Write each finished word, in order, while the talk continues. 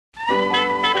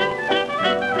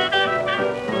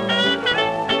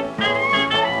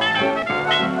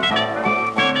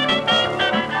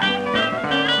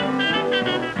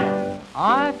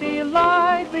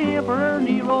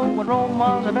when Rome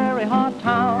was a very hot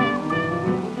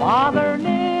town. Father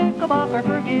Knickerbocker,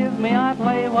 forgive me, I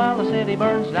play while the city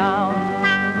burns down.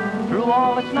 Through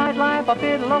all its nightlife I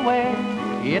fiddle away.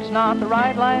 It's not the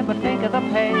right life, but think of the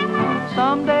pay.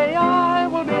 Someday I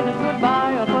will bid it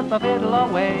goodbye. I'll put the fiddle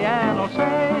away and I'll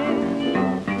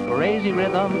say, crazy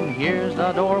rhythm, here's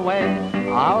the doorway.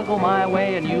 I'll go my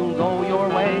way and you'll go your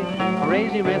way.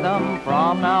 Crazy rhythm,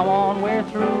 from now on we're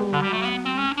through.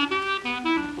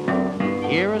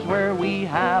 Here is where we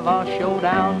have a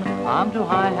showdown. I'm too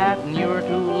hi-hat and you're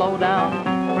too low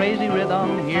down. Crazy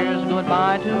rhythm, here's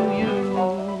goodbye to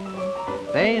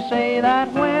you. They say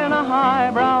that when a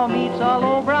highbrow meets a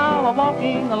lowbrow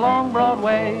walking along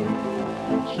Broadway,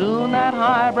 soon that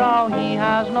highbrow, he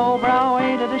has no brow.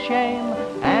 Ain't it a shame?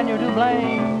 And you're to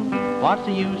blame. What's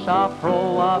the use of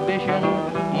prohibition?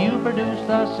 You produce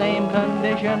the same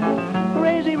condition.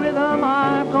 Crazy rhythm,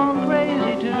 I've gone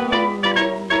crazy too.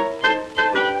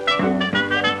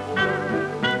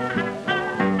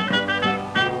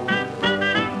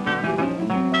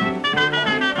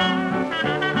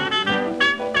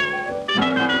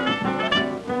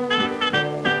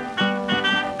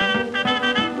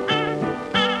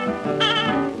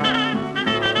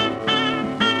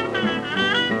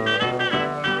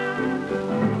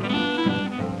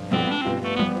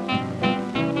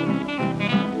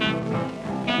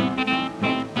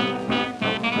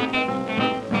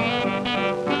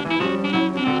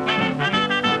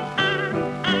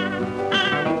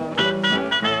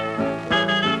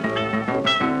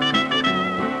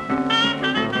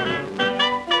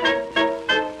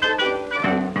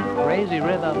 Crazy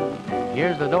rhythm,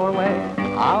 here's the doorway.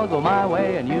 I'll go my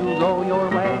way and you go your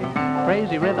way.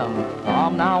 Crazy rhythm,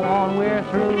 from now on we're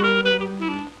through.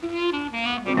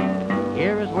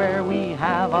 Here is where we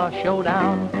have a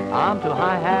showdown. I'm too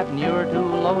hi-hat and you're too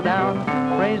low down.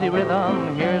 Crazy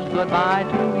rhythm, here's goodbye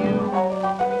to you.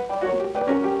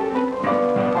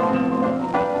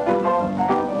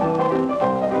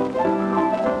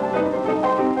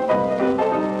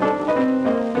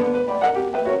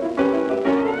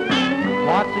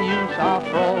 What's the use of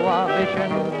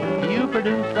prohibition? You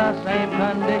produce the same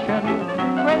condition.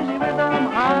 Crazy rhythm,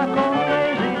 I go